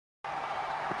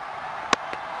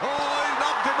Oh, he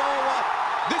knocked him over.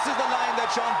 This is the line that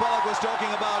Sean Pollock was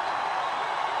talking about.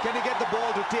 Can he get the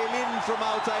ball to tail in from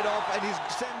outside off, and he's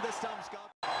sent the stump scout.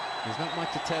 There's not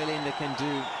much the tail ender can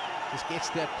do. Just gets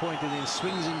that point and then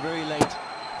swings in very late.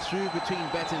 Through between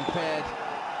bat and pad.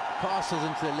 Castles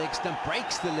into the leg stump,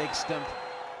 breaks the leg stump.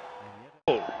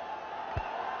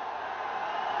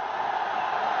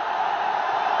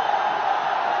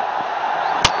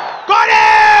 Got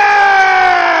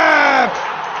him!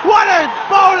 What a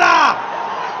bowler!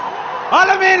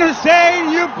 Alamin Hussain,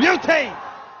 you beauty!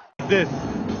 This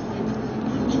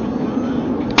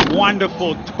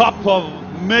wonderful top of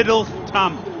middle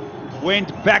stump went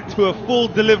back to a full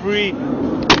delivery.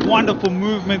 Wonderful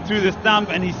movement through the stump,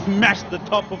 and he smashed the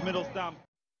top of middle stump.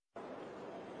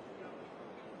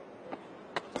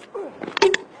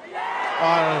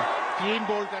 और clean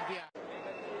bowled कर दिया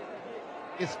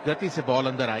इस गति से ball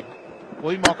अंदर आई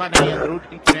कोई मौका नहीं है रूट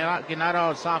किनारा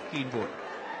और साफ clean bowled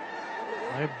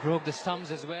It broke the stumps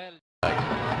as well.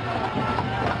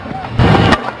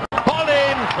 Bowled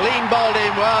in, clean bowled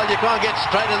in. Well, you can't get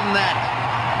straighter than that.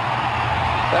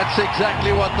 That's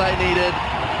exactly what they needed.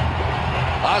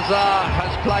 Azhar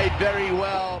has played very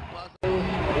well.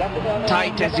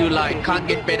 Tight as you like, can't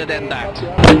get better than that.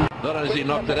 Not only has he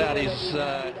knocked it out, he's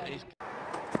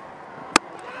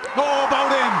oh,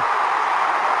 bowled in.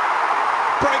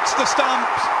 Breaks the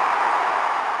stumps.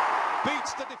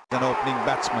 Beats the an opening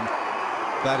batsman.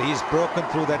 But he's broken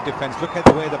through that defence. Look at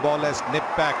the way the ball has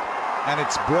nipped back, and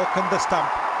it's broken the stump.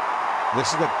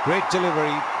 This is a great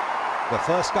delivery. The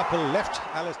first couple left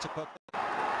Alistair Cook.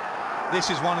 This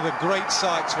is one of the great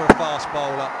sights for a fast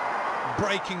bowler,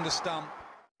 breaking the stump.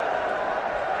 Bowled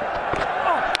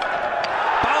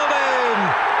in!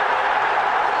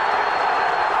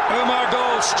 Umar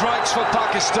Gold strikes for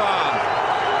Pakistan.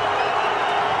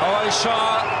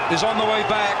 Shah is on the way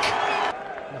back.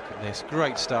 Look at this,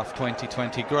 great stuff,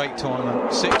 2020, great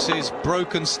tournament. Sixes,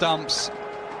 broken stumps,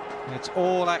 it's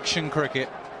all action cricket.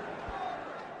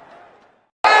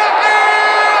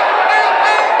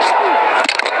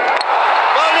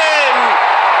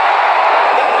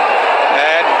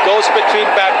 Goes between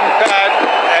bat and pad,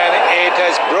 and it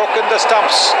has broken the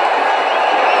stumps.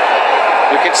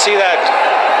 You can see that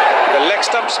the leg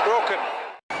stump's broken.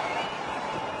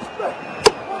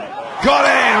 Got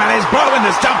him, and he's broken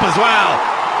the stump as well.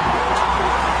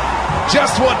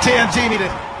 Just what TNT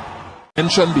needed.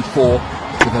 Mentioned before,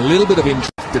 with a little bit of interest,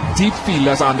 the deep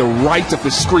fielders are on the right of the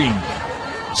screen.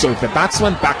 So if the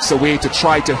batsman backs away to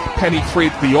try to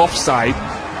penetrate the offside,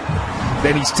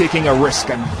 then he's taking a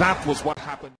risk, and that was what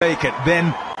happened. Take it,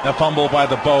 then a fumble by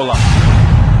the bowler.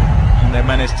 And they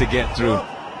managed to get through.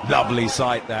 Lovely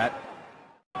sight, that.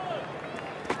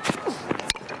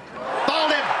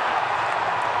 Bowled him!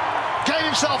 Gave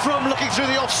himself room looking through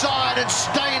the offside, and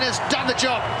Steyn has done the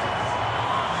job.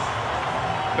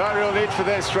 Not real need for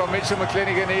this from Mitchell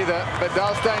McClenaghan either, but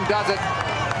Dalstein does it.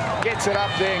 Gets it up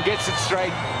there and gets it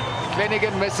straight.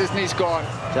 McClenaghan misses and he's gone.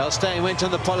 Dalstein went on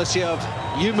the policy of,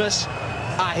 you miss,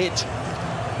 I hit.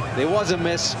 There was a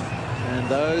miss, and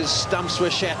those stumps were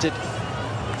shattered.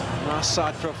 Nice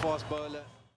sight for a fast bowler.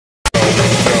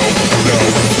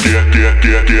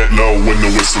 Get low when the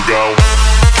whistle goes.